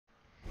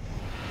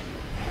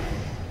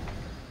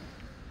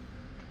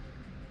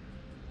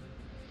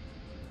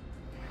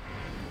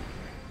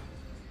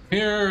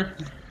Here.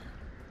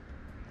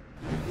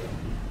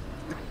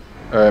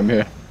 Alright, I'm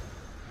here.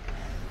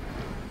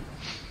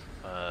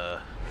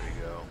 There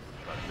we go.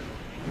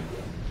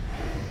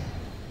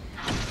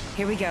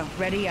 Here we go.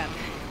 Ready up.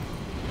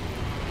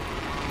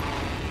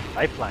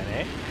 Lifeline,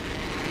 eh?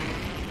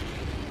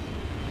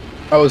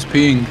 I was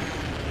peeing.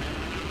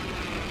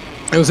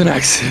 It was an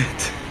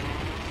accident.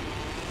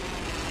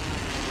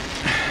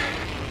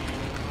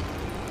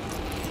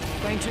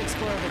 Going to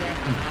explore over there.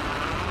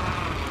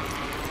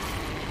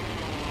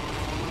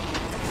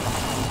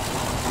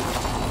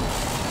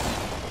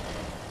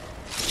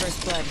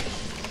 First blood.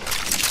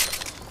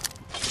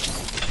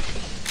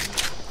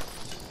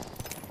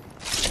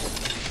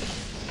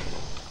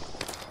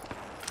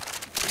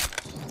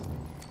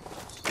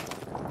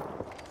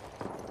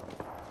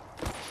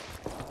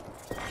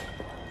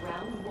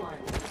 Round one.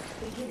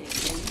 Beginning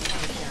ring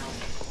countdown.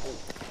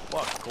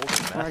 Fuck,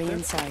 golden Already master?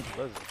 inside.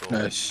 Let's go.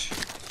 Nice.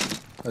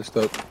 That's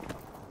dope.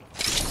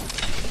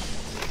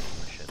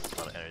 Shit, it's a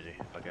lot of energy.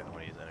 Fuck it, I'm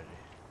gonna use energy.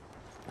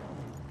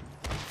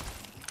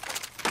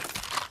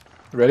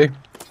 Ready?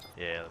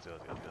 Yeah, let's go,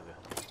 let's go, let's go,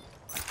 let's go.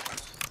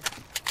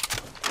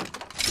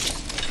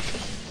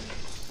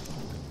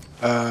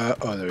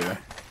 Oh, there we are.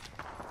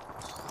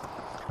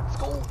 Let's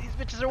go! These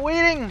bitches are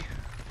waiting!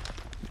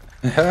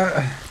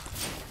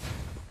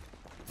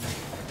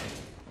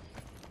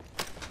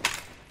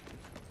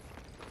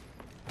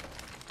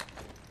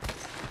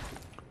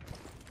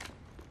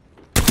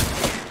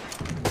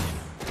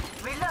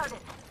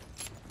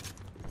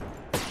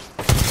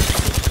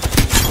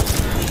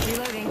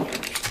 Reloading.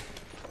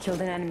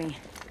 Killed an enemy.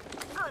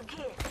 Good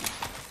kid.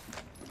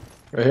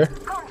 Right here?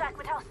 Contact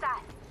with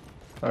hostile.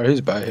 Oh,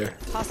 he's by here.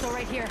 Hostile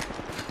right here.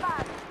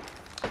 Fire.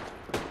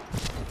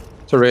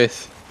 It's a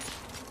wraith.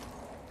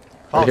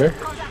 Right here?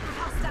 Contact with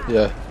hostile.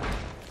 Yeah.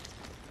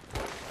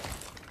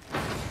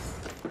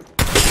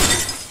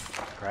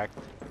 Cracked.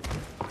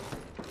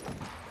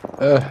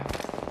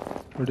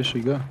 Where did she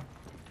go?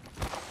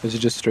 Is it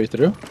just straight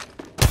through?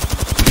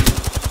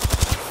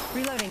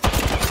 Reloading.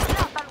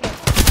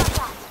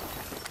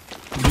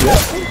 Yeah.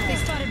 They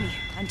spotted me.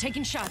 I'm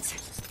taking shots.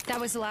 That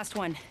was the last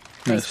one.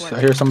 Nice. Nice work. I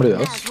hear somebody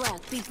else. Nice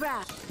work. Be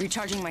proud.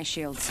 Recharging my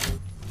shields.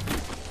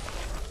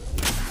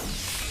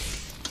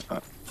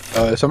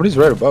 Somebody's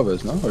right above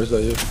us, no? Or is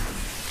that you?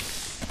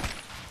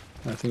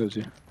 I think it was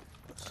you.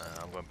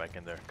 I'm going back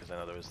in there because I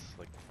know there was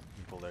like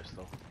people there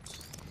still.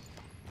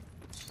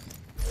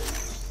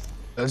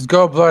 Let's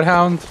go,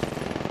 Bloodhound!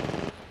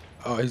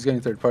 Oh, he's getting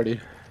third party.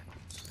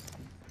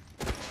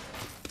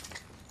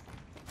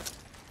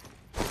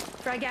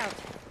 Frag out.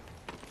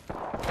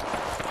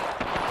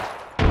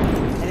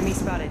 Enemy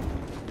spotted.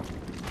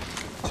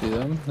 See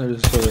them?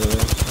 There's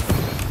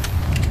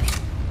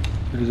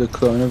a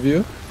clone of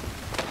you.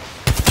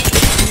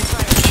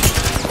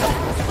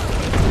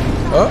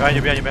 Oh, Behind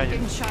you, behind you, behind you.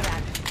 Getting shot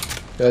at.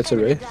 that's a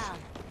wraith. Down.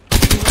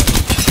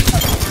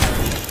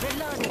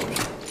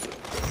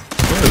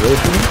 Is there a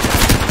wraith in here?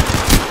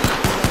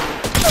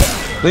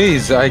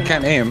 Please, I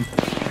can't aim.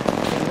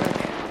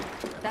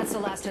 That's the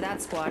last of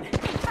that squad.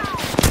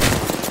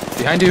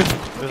 Behind you.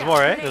 There's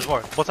more, eh? There's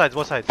more. Both sides,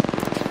 both sides.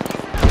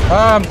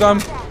 Ah, I'm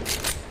dumb.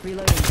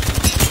 Reloading.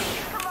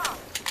 Come on.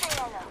 Say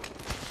hello.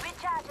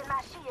 Recharging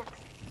my shields.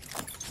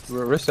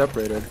 We're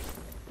separated.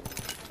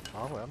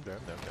 Oh, well, I'm there,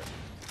 I'm there, I'm there.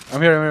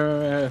 I'm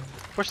here.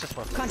 Push this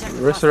one. Contact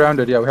with We're hostile.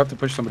 surrounded. Yeah, we have to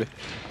push somebody.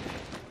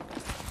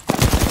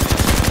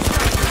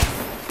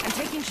 I'm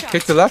taking shots.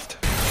 Kick to left.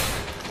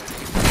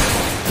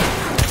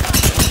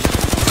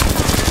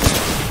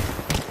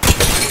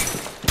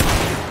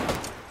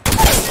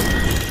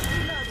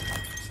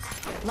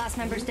 Last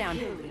member's down.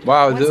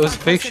 Wow, One that was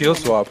squad fake closer shield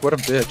to swap. What a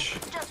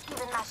bitch. Just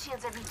giving my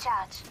shields a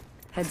recharge.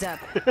 Heads up.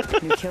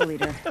 New kill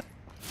leader.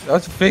 That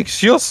was a fake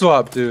shield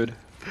swap, dude.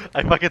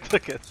 I fucking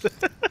took it.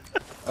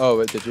 Oh,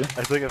 wait, did you?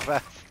 I took it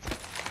fast.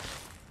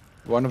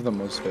 One of them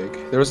was fake.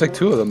 There was like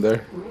two of them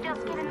there.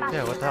 Just giving my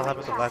Yeah, what the hell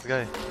happened to the last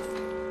guy?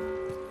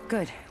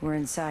 Good. We're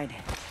inside.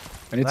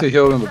 I need to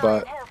heal him a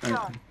bot.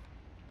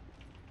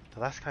 The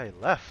last guy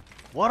left.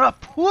 What a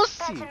pussy!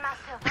 Patching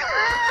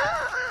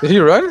myself. Did he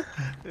run?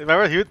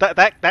 Remember,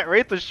 that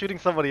wraith was shooting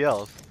somebody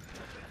else.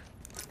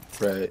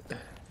 Right.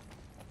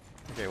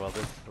 Okay, well,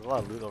 there's a lot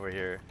of loot over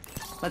here.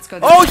 Let's go.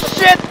 This Oh way.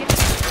 shit!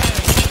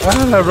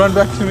 Ah, run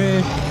back to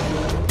me.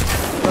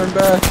 Run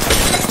back.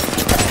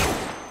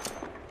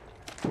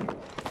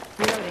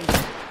 Reloading.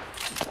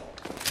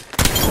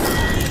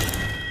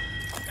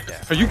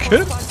 Are you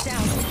kidding? Squad's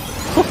down.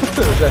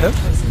 Is that him?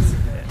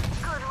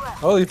 Good work.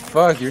 Holy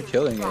fuck, you're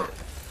killing it.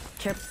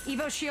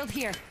 Evo shield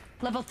here.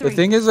 Level 3. The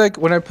thing is, like,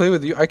 when I play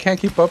with you, I can't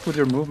keep up with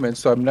your movements,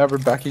 so I'm never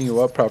backing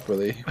you up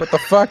properly. What the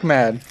fuck,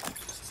 man?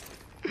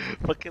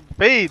 Fucking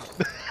fade!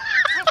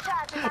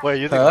 Recharging my Wait, are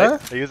you using Huh?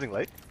 light? Are you using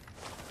light?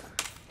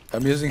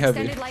 I'm using heavy.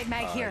 Extended light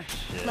mag here.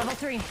 shit. Level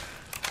 3.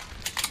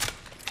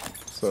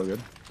 So good.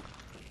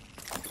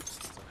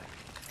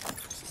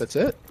 That's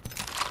it?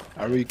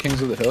 Are we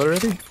Kings of the Hill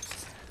already?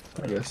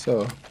 I guess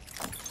so.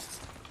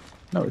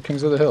 No, we're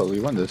Kings of the Hill. We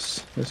won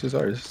this. This is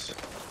ours.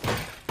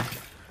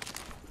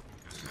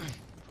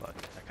 Fuck,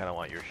 I kind of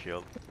want your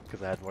shield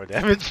because I had more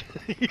damage.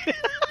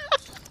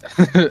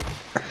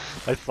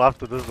 I swapped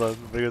to this one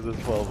because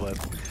it's 12,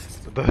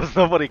 but there's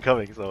nobody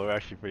coming, so we're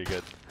actually pretty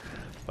good.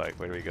 Like,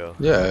 where do we go?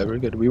 Yeah, we're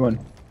good. We won.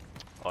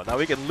 Oh, now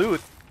we can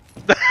loot.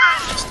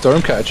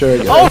 Stormcatcher,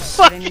 I Oh, guess.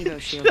 fuck! Got an Evo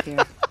shield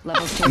here.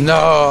 Level 2.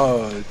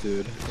 No,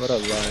 dude. What a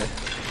lie.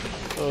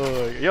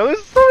 Oh, yo,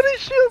 there's so many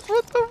shields.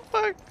 What the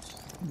fuck?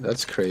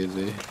 That's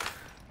crazy.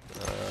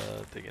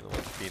 Taking one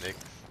Phoenix.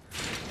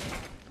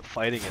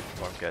 Fighting in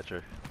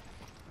Stormcatcher.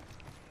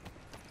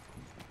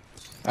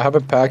 I have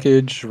a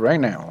package right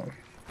now.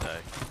 Yeah,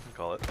 you can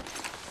call it.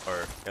 Or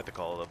you have to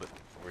call it a bit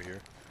over here.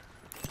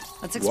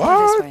 Let's explore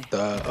this way. What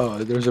the? Oh,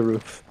 there's a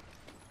roof.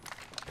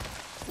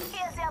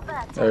 Here's your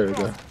bird. There we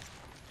go.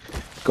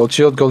 Gold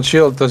shield, gold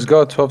shield. Let's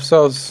go. 12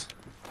 cells.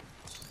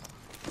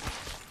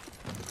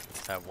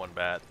 I have one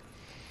bat.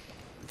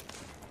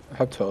 I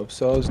have 12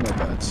 cells, no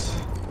bats.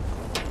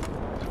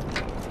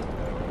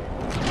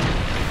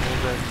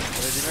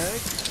 Energy mag?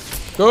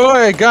 Oh,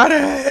 I got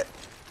it!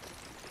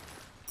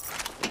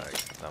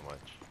 Alright, not much.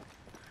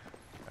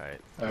 Alright.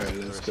 Alright, let's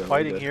There's go.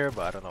 fighting We're good. here,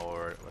 but I don't know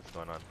what's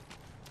going on.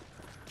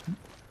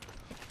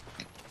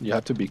 You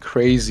have to be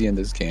crazy in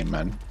this game,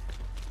 man.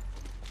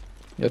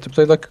 You have to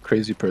play like a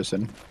crazy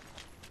person.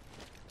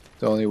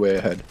 The only way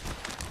ahead.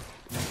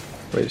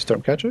 Wait,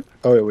 Stormcatcher?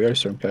 Oh, wait, we are Oh,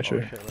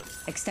 Stormcatcher. shit, look.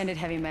 Extended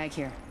heavy mag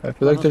here. I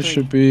feel like Level there 3.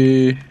 should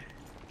be...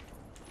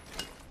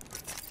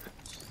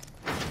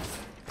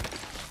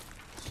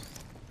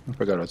 I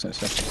forgot what I was gonna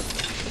say.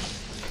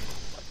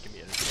 Give me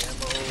energy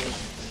ammo.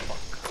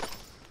 Fuck.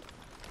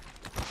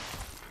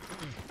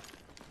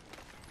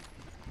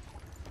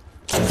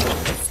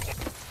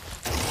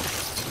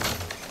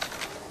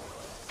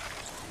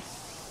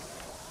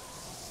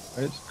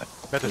 Right? Bet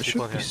There there's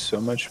people should in be here. so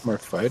much more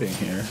fighting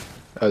here.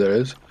 Oh, there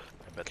is? I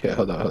bet Okay, there-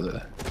 hold on, hold on.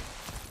 You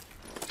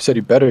said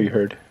you better, you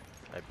heard.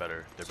 There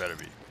better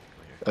be.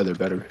 Oh, they're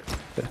better.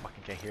 Fucking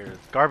can't hear. There's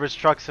garbage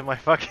trucks in my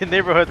fucking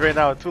neighborhood right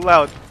now. Too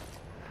loud.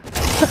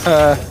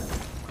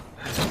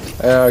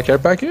 Care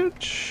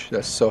package?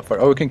 That's so far.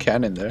 Oh, we can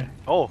cannon there.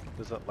 Oh,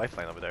 there's a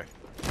lifeline over there.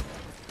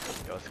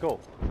 Yo, let's go.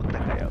 Fuck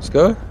that guy up. Let's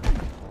go. Okay,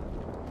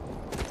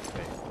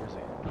 where's he?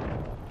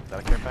 Is that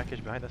a care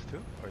package behind us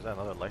too? Or is that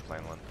another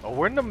lifeline one? Oh,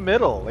 we're in the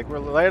middle. Like, we're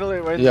literally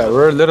right in Yeah, the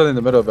we're literally in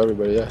the middle of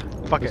everybody, yeah.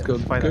 Fuck Let's it, go.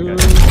 let's find go. that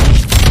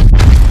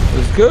guy.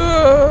 Let's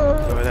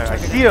go. Over there. I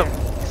see him.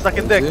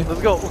 Sucking dick. See?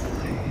 Let's go.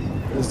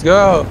 Let's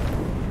go.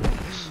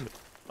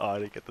 Oh, I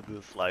didn't get to do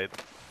the slide.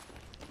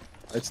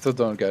 I still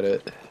don't get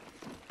it.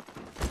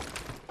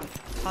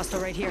 Hostile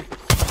right here.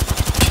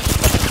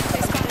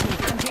 They spotted me.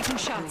 I'm taking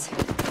shots.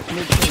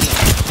 Need kill.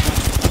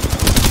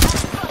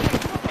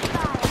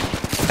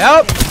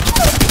 Help!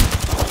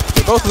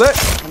 They're both lit.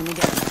 Enemy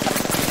down.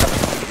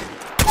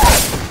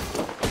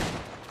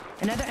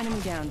 Another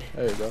enemy down.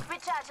 There you go.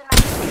 Recharging my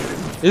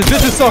shield. Is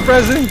this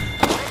self-resing?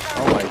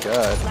 Oh my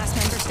god. Last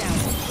member's down.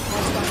 One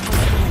squad close to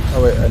win.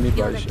 Oh wait, I need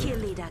You're body the shield. kill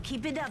leader.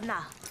 Keep it up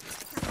now.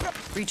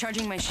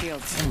 Recharging my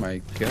shields. Oh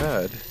my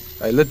god.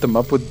 I lit them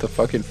up with the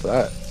fucking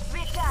flat.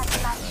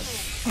 Recharging my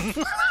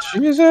shield.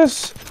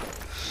 Jesus.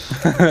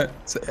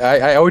 So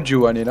I owed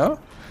you one, you know?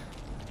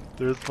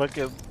 There's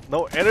fucking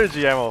no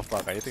energy ammo.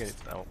 Fuck, I think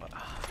I ammo.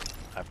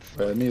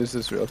 Wait, let me use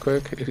this real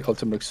quick.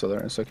 Ultimate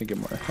accelerant so I can get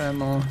more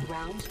ammo.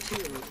 Round 2.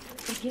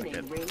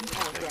 Beginning ring the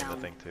countdown.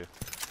 thing too.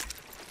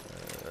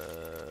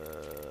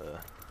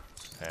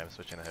 I'm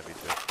switching to heavy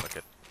too. Fuck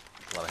it.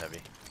 A lot of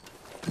heavy.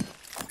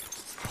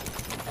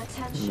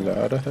 Attention.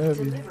 Lot of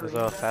heavy. There's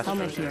a fast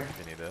Helmet charger here. if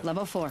you need it.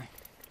 Level 4.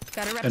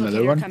 Got a Another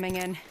replicator one? coming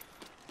in. What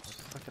the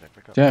fuck did I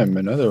pick up? Damn,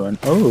 another one.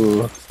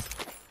 Oh.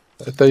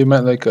 I thought you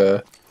meant like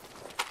a...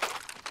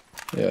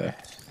 Yeah.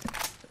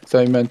 I thought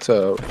you meant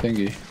a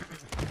thingy.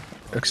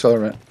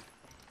 Accelerant.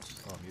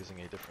 Oh, I'm using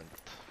a different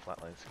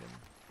flatline skin.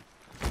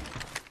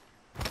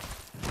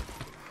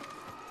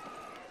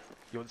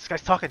 Yo, this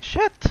guy's talking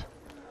shit!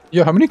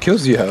 Yo, how many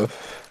kills do you have?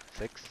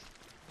 6.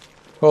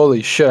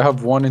 Holy shit, I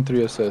have 1 and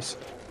 3 assists.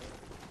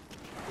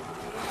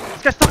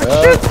 This guy's talking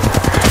shit!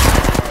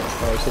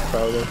 Oh, I'm so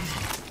proud of.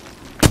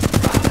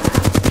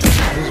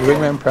 This is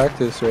wingman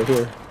practice right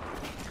here.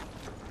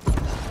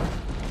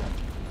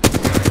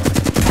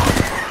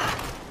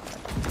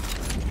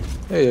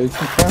 Hey, you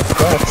can craft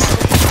bats.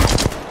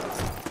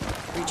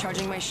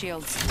 Recharging my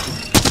shields.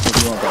 What do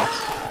you want bats?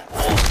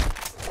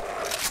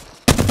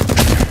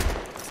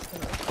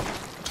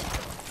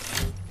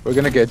 We're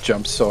gonna get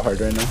jumped so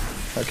hard right now.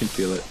 I can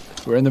feel it.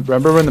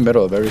 Remember we're in the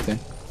middle of everything.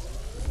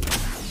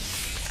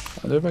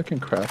 I wonder if I can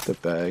craft a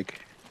bag.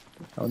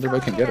 I wonder if I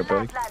can get a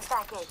bag.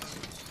 Lifeline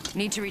package.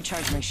 Need to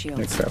recharge my Can I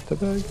shields. craft a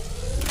bag?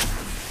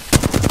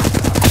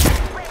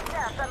 Wait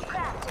up, I'm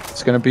crafting.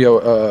 It's gonna be a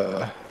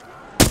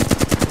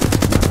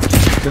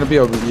it's gonna be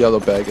a yellow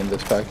bag in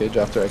this package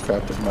after I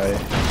crafted my.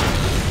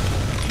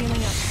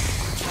 Healing up.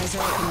 Eyes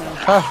are open now.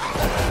 Ha!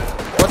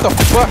 What the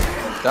fuck?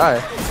 Die.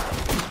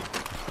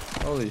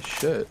 Holy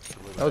shit.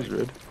 That was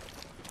rude.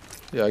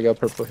 Yeah, I got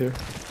purple here.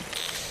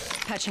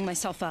 Patching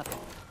myself up.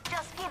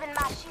 Just giving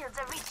my shields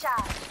a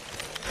recharge.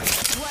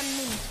 1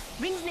 minute.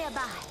 Rings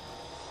nearby.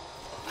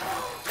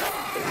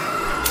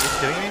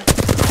 kidding me?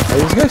 Are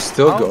these guys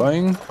still How-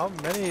 going? How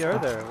many are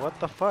there? What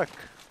the fuck?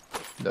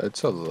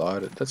 That's a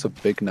lot. That's a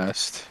big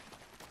nest.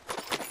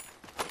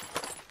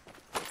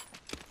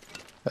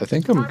 I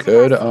think I'm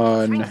good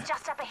on Rings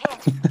just up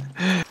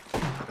ahead.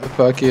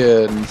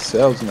 fucking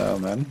cells now,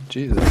 man.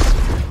 Jesus.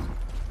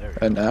 There we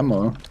go. And ammo.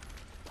 Alright,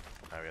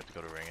 we have to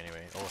go to ring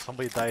anyway. Oh,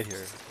 somebody died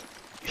here.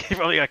 He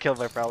probably got killed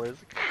by prowlers.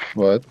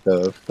 What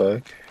the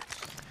fuck?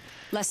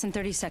 Less than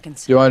 30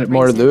 seconds. You want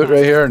more Rings loot nearby.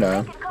 right here or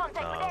no? Making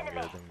contact No, with I'm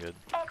enemy. good, I'm good.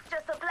 Extra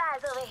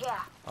supplies over here.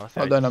 Honestly,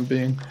 Hold on, I'm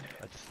being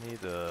I just need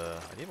I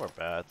need more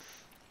bats.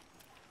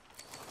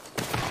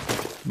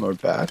 more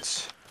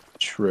bats.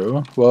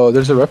 True. Well,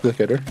 there's a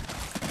replicator.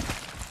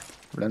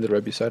 Landed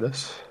right beside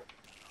us.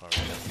 Alright,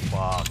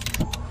 fucked.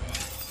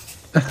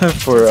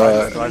 For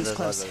Rings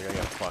close. I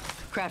got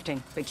fucked.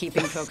 Crafting, but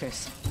keeping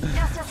focus.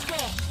 Just a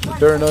square.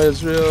 paranoia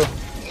is real.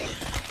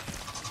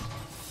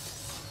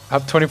 I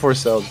have 24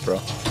 cells, bro.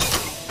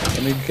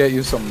 Let me get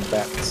you some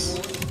bats.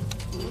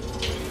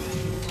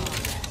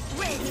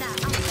 Ring now.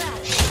 I'm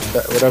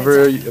cracked.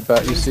 Whatever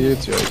bat you see,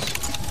 it's yours.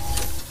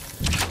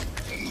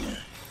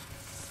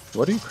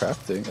 What are you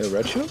crafting? A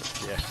red shield?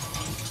 Yeah.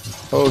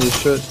 Holy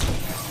shit.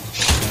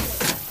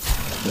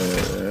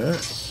 There.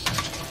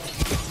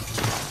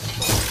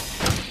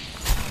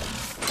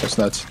 That's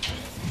nuts.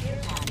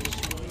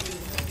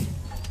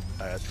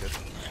 Alright, that's good.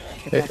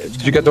 Hey,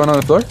 did you get the one on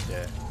the floor?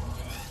 Yeah.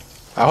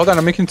 Hold on,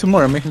 I'm making two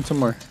more. I'm making two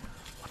more.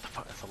 What the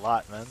fuck? That's a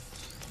lot, man.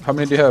 How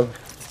many do you have?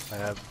 I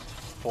have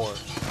 4.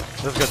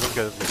 This is good, this is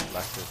good, this is good.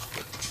 Last is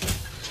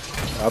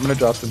good. I'm gonna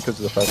drop them because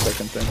of the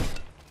 5-second thing.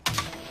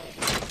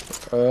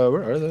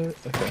 Where are they? Okay.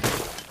 Alright,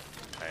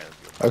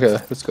 that's good. Okay,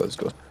 let's go, let's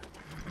go.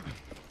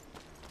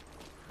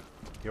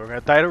 You're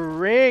gonna die to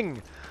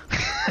ring!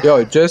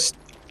 Yo, just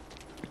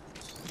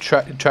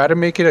try to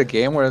make it a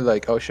game where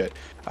like, oh shit,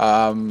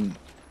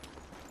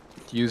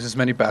 use as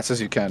many bats as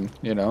you can,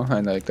 you know,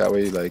 and like that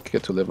way you like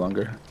get to live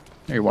longer.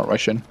 You won't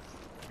rush in.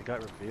 We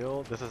got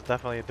revealed. This is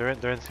definitely they're in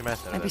command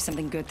center. Might be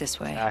something good this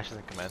way. Ash is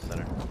in command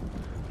center.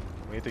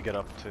 We need to get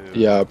up to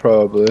Yeah,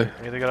 probably.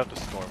 We need to get up to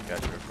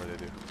Stormcatcher before they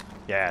do.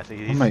 Yeah,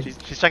 see, Oh my- she's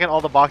checking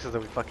all the boxes that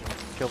we fucking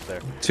killed there.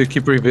 To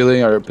keep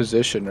revealing our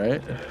position,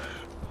 right?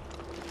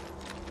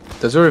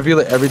 Does it reveal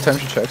it every time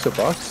she checks a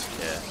box?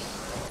 Yeah.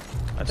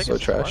 I think So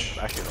it's trash.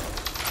 fun. Actually, no.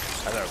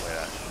 I never played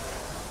Ash.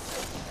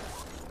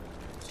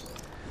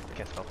 I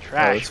can't spell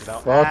trash Let's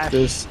without fuck Ash.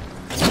 this.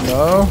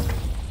 No.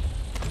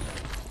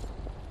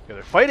 Yeah,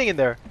 they're fighting in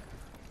there.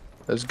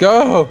 Let's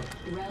go.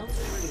 Round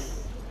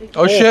 3.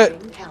 Oh shit.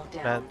 Ring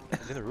countdown. Man,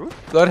 is he in the roof?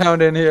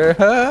 Bloodhound in here.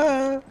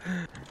 How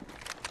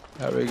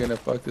are we gonna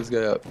fuck this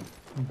guy up?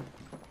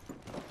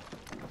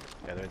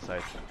 Yeah, they're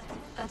inside.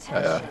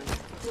 Attention.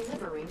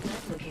 Delivering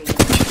replicator.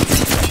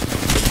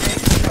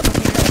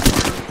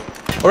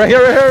 Oh, right here,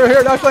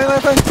 left lane.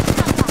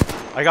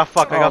 I got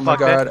fucked. I Oh got my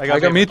fucked. man. god, I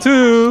got me baited.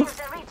 too.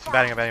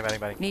 Batting, I'm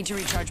batting. Need to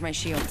recharge my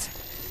shields.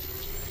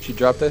 She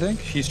dropped, I think.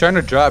 He's trying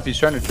to drop.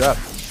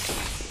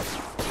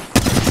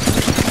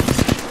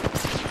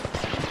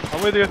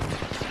 I'm with you.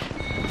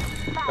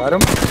 Got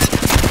him.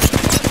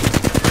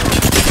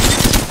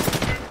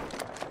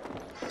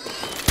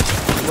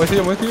 I'm with you.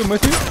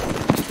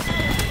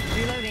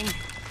 Reloading.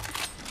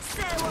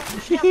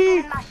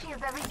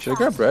 Should I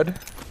grab bread?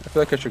 I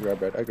feel like I should grab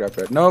bread. I grab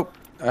bread. Nope.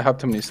 I have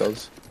too many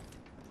cells.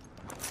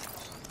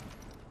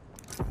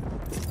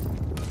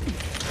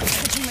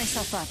 Pitching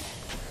myself up.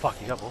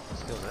 Fuck, you got both the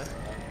skills, eh?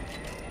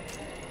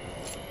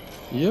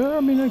 Yeah,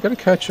 I mean, I gotta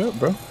catch up,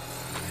 bro.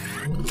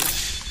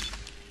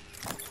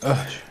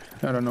 Ugh,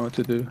 I don't know what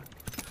to do.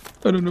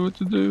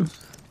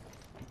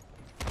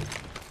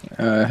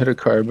 Hit a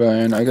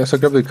carbine. I guess I'll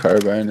grab the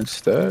carbine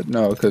instead.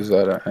 No, because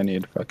I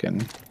need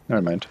fucking...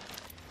 Never mind.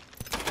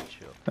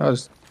 Shield.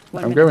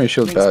 One I'm minute. grabbing a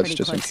shield Ring's bats pretty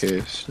just in close.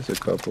 case. Just a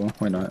couple.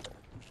 Why not?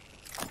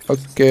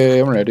 Okay,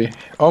 I'm ready.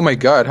 Oh my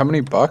god, how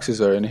many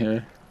boxes are in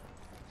here?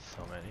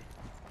 So many.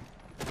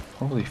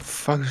 Holy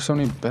fuck, there's so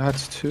many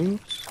bats too?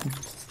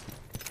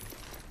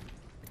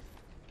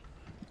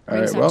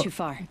 Alright, Rings not well, too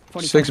far.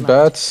 45 6 left.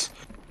 bats,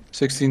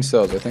 16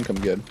 cells. I think I'm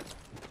good.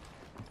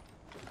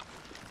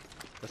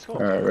 Let's go.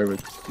 Alright,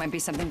 wait. Might be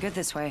something good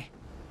this way.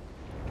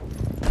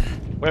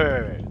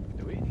 Wait.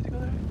 Do we need to go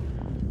there?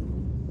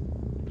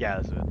 Yeah,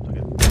 that's it.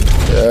 Okay.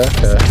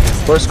 Yeah,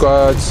 okay. 4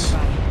 squads.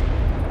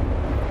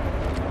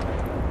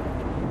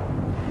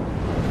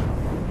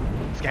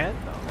 Scan?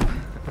 No.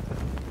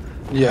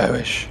 Yeah, I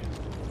wish.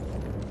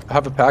 I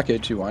have a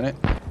package. You want it?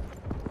 Yeah,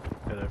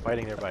 they're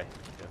fighting nearby. Yeah,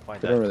 find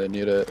I that. don't really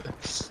need it.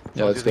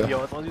 Yeah, let's go.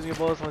 Someone's using a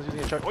bullet, someone's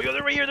using a shark. Oh, yo,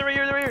 they're right here.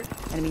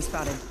 Enemy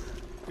spotted.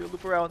 Yo,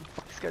 loop around.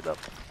 Fucking scared up.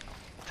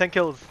 10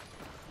 kills.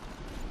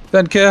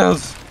 10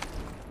 kills.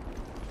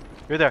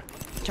 You're there.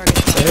 Target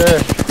spotted.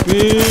 Here.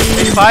 Beam.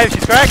 85,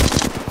 she's cracked.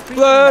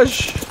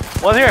 Flash.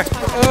 One here.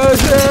 Oh,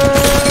 shit.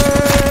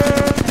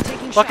 I'm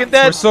taking Fucking shots.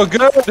 dead. We're so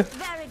good.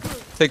 Very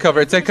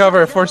good. Take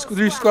cover.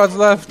 3 squads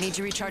left. Need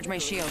to recharge my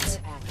shields.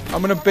 I'm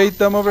gonna bait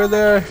them over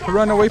there.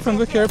 Run away from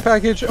the care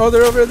package. Oh,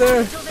 they're over there.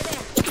 Over there.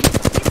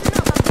 Listen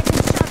up, I'm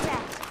getting shot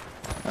at.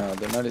 Oh,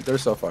 they're not. They're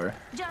so far.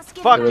 Just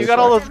give Fuck, There you is got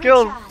all one. those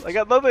skills. I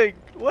got nothing.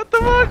 What the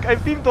fuck? I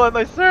beamed one,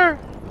 I swear.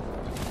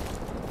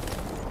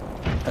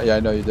 Yeah, I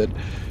know you did.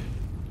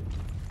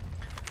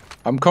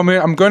 I'm coming.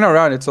 I'm going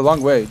around. It's a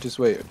long way. Just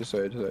wait. Just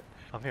wait. Just wait.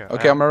 I'm here.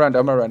 Okay, I'm around.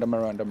 I'm around. I'm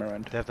around. I'm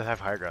around. They have to have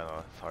high ground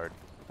though. It's hard.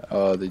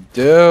 Oh, they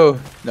do.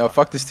 No,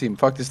 fuck this team.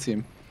 Fuck this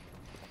team.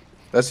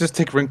 Let's just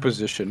take ring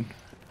position.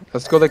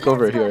 Let's go like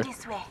over here.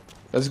 This way.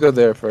 Let's go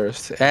there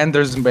first. And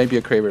there's maybe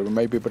a Kraber. We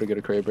might be able to get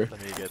a Kraber.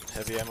 Let me get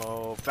heavy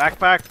ammo.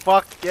 Backpack.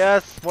 Fuck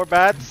yes. More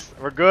bats.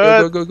 We're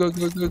Go, good. go,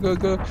 go, go, go, go,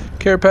 go.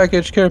 Care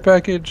package. Care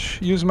package.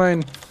 Use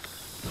mine.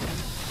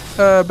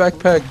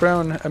 Backpack.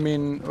 Brown. I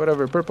mean,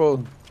 whatever.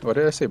 Purple. What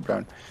did I say?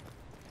 Brown.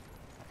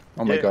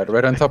 Oh my Yeah. god.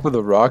 Right on top of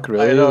the rock.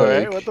 Really? I know, Like,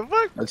 right? What the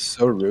fuck? that's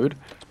so rude.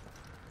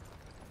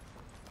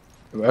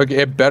 Okay,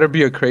 it better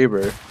be a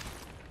Kraber.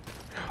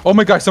 Oh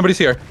my god, somebody's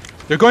here.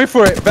 They're going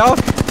for it. Valk.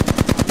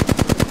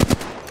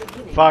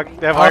 Fuck.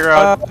 They have high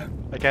ground.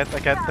 I can't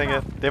thing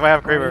it. They might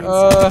have Kraber.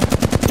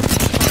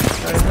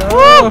 I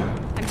know.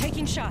 I'm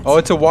taking shots. Oh,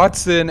 it's a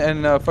Watson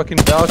and fucking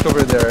Valk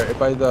over there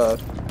by the.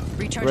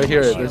 Recharging right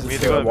here, my there's We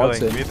need shields. to go to the building.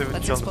 Watson. We need to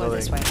Let's kill the explore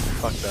this building. way.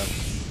 Fuck them.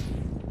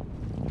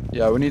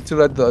 Yeah, we need to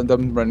let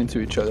them run into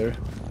each other.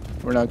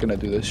 We're not gonna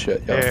do this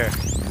shit. Yo. Here.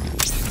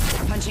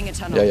 Punching a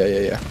tunnel. Yeah.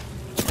 They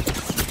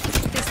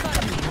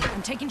spotted me.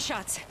 I'm taking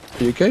shots.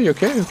 You okay? You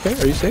okay? You okay?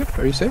 Are you safe?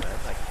 Are you safe?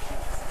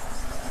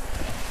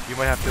 You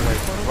might have to like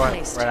Portal run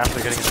placed. right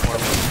after getting into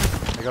portal.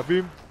 I got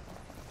beam.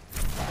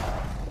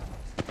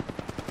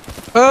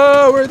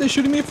 Oh, where are they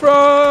shooting me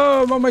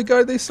from? Oh my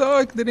god, they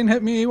suck. They didn't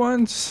hit me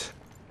once.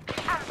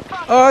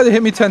 Oh, they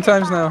hit me 10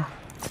 times now.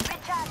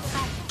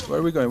 Where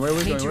are we going? Where are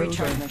we Need going? to Where are we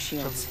recharge going? my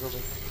shields.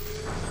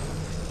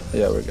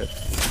 Yeah, we're good.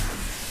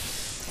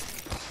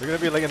 They're gonna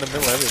be like in the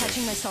middle of everything.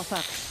 Patching myself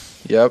up.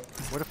 Yep.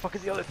 Where the fuck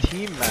is the other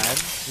team, man?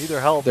 Need their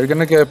help. They're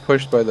gonna get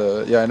pushed by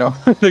the. Yeah, I know.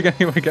 We're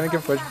gonna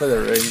get pushed by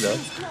the ring though.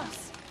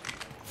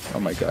 Oh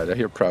my god, I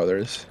hear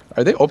prowlers.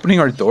 Are they opening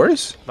our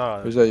doors?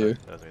 No, Or is that you?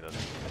 That's me. That's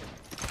me.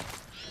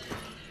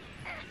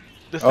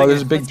 This Oh, thing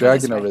there's is- a big Let's go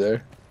this dragon way. over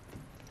there.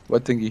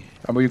 What thingy?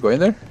 Are you going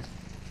there?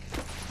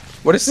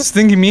 What does this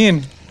thingy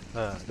mean?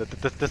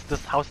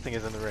 this house thing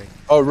is in the ring.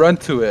 Oh, run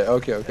to it.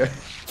 Okay, okay.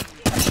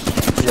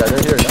 Yeah,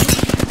 they're here now.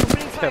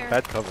 Opening Yeah, fire.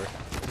 bad cover.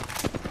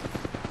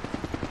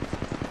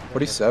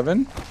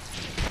 47?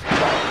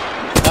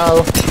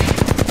 Ow.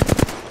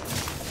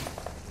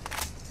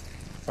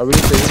 Are we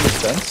taking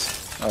this fence?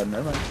 Oh,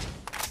 never mind.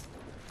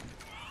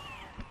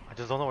 I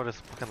just don't know where this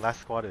fucking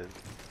last squad is.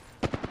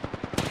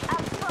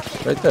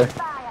 Right there.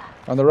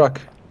 On the rock.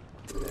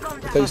 I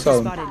thought you saw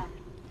him. Spotted.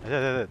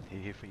 Yeah.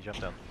 He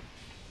jumped down.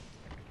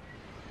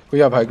 We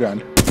have high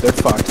ground. They're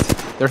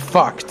fucked. They're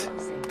fucked.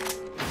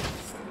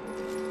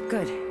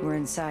 Good. We're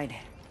inside.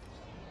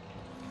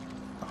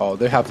 Oh,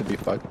 they have to be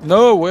fucked.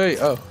 No way.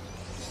 Oh.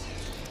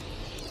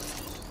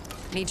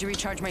 Need to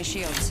recharge my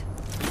shields.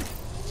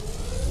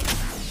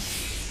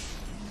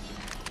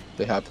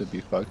 They have to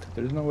be fucked.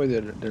 There's no way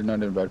they're not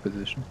in a bad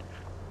position.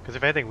 Because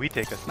if anything, we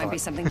take a Might be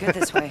spot. something good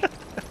this way.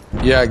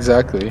 Yeah,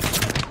 exactly.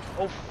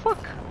 Oh fuck!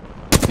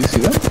 Do you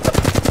see them?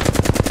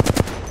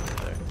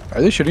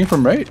 Are they shooting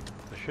from right?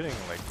 They're shooting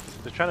like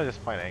they're trying to just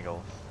find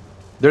angles.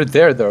 They're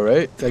there though,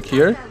 right? Like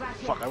here?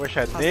 Fuck! I wish I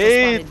had Hostile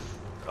nades.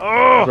 spotted.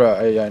 Oh!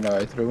 Bro, I know.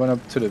 I threw one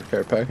up to the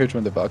care package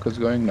when the Valk was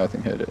going.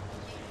 Nothing hit it.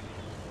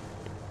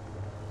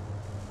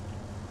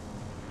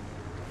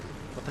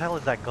 What the hell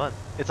is that gun?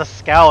 It's a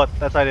scout.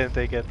 That's why I didn't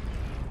take it.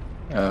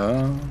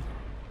 Oh.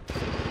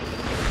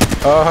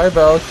 Oh, hi,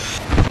 Valk.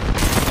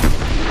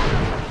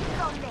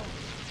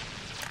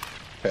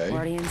 Okay.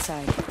 Already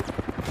inside.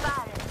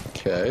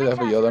 Okay, they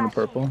have a yellow and a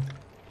purple.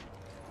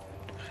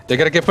 They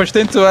gotta get pushed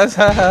into us,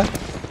 haha.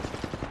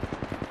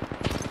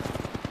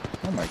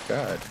 Oh my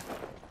god.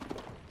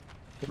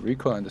 The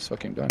recoil on this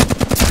fucking gun.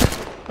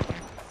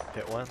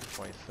 Hit one,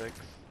 26.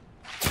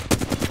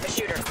 A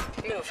shooter.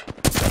 Move.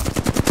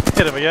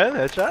 Hit him again,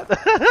 headshot.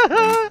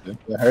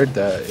 I heard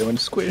that. It went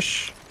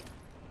squish.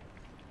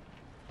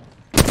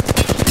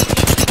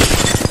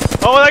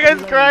 Oh, that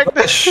guy's cracked!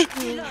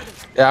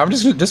 Yeah, I'm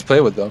just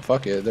play with them.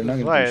 Fuck it. They're not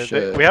gonna Why? do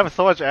shit. We have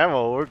so much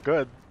ammo, we're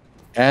good.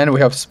 And we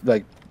have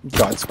like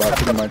God spot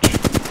pretty much.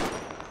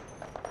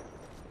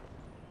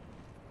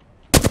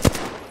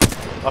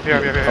 Up here.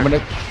 I'm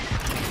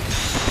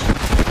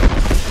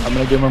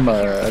gonna give him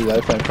a lifeline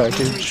Need to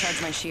package.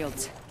 recharge my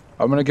shields.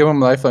 I'm gonna give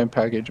him a lifeline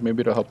package.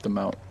 Maybe to help them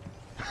out.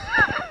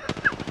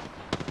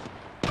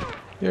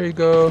 There you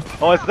go.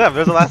 Oh, it's them.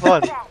 There's the last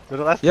one. There's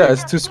the last Yeah,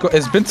 two. it's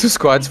it's been 2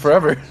 squads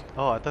forever.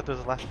 Oh, I thought there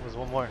was the last one. There's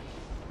one more.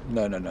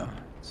 No.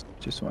 It's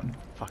just one.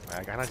 Fuck,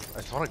 man. I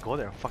just want to go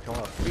there and fuck him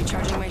up.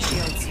 Recharging my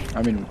shields.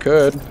 I mean, we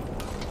could.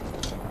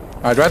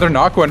 I'd rather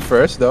knock one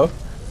first, though.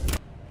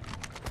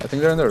 I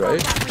think they're on the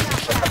right.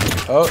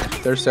 Oh,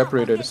 they're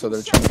separated, so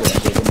they're trying to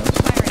get under us.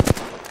 Firing.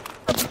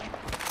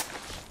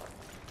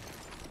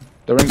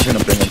 The ring's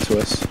gonna bring them to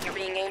us. You're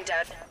being aimed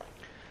at.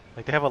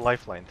 Like, they have a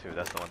lifeline, too.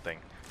 That's the one thing.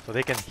 So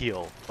they can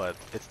heal, but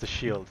it's the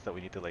shields that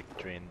we need to, like,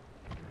 drain.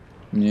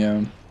 Yeah.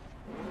 Ring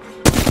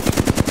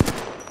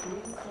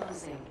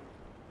closing.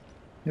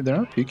 Yeah, they're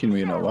not peeking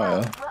me in a while.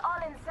 We're all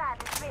inside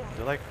this ring.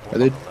 They're like Are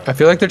they? four I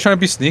feel like they're trying to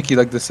be sneaky,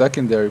 like the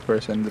secondary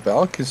person. The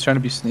Valk is trying to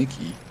be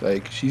sneaky.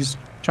 Like she's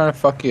trying to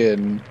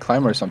fucking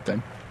climb or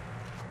something.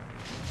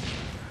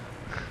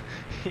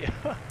 yeah.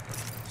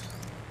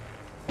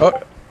 Oh.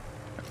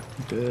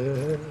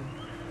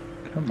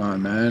 Come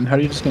on, man. How are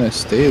you just gonna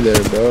stay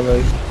there, bro?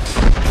 Like.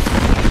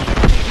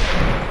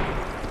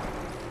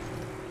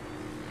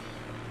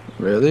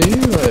 Really?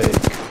 Like.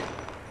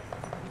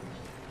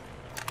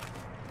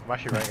 I'm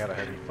actually running out of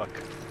heavy. Fuck.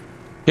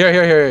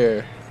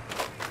 Here.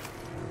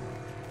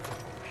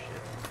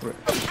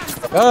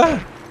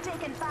 Ah!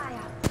 Taking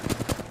fire.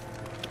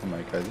 Oh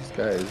my god, these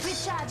guys.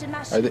 Recharging my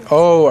Are they? shields.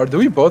 Oh, do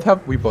we both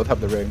have? We both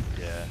have the ring.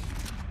 Yeah.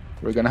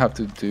 We're gonna have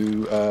to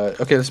do.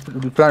 Okay, let's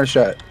plan a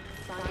shot.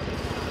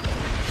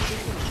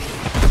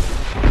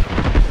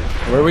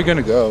 Where are we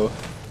gonna go?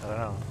 I don't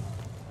know.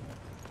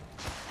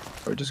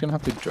 We're just gonna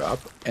have to drop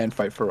and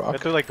fight for We have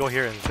rock. to like go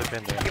here and zip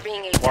in there. You're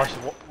being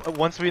a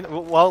Once we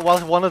while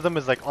one of them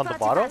is like on the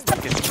bottom,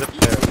 we can zip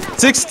there.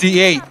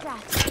 68.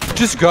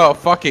 Just go.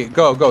 Fuck it.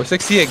 Go.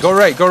 68. Go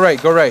right.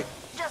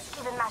 Just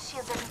giving my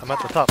shields a I'm at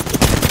the recharge. top.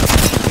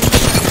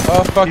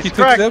 Oh fuck, He's you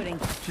took cracked. zip.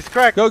 She's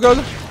cracked.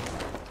 Go.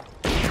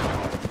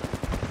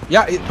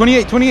 Yeah,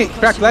 28.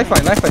 Crack.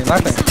 Lifeline.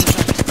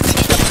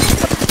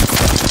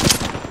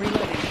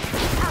 reloading.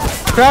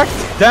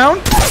 Cracked. Down.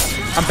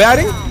 I'm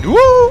batting.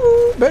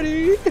 Woo,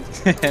 buddy.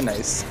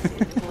 Nice.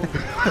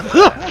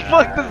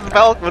 Fuck, this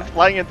Valk was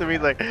flying into me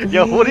like,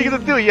 yo, what are you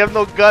gonna do? You have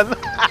no gun.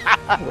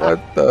 What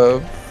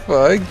the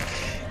fuck?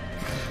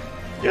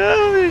 Yeah,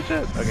 holy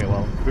shit. Okay,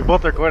 well, we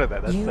both recorded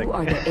that. That's You like,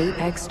 are the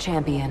Apex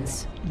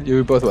champions.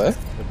 You both what?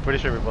 I'm pretty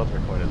sure we both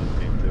recorded this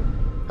game too.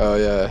 Oh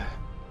yeah.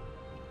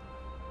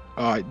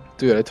 Oh,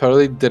 dude, I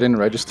totally didn't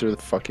register the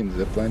fucking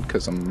zipline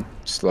because I'm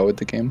slow at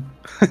the game.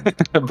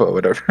 But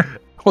whatever.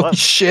 Holy What?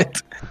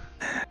 shit!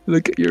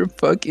 Look at your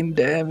fucking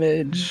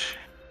damage.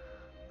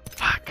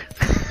 Fuck.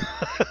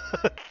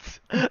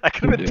 I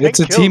could have been It's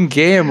a team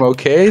game,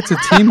 okay? It's a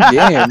team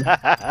game.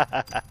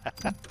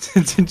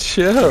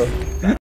 Chill.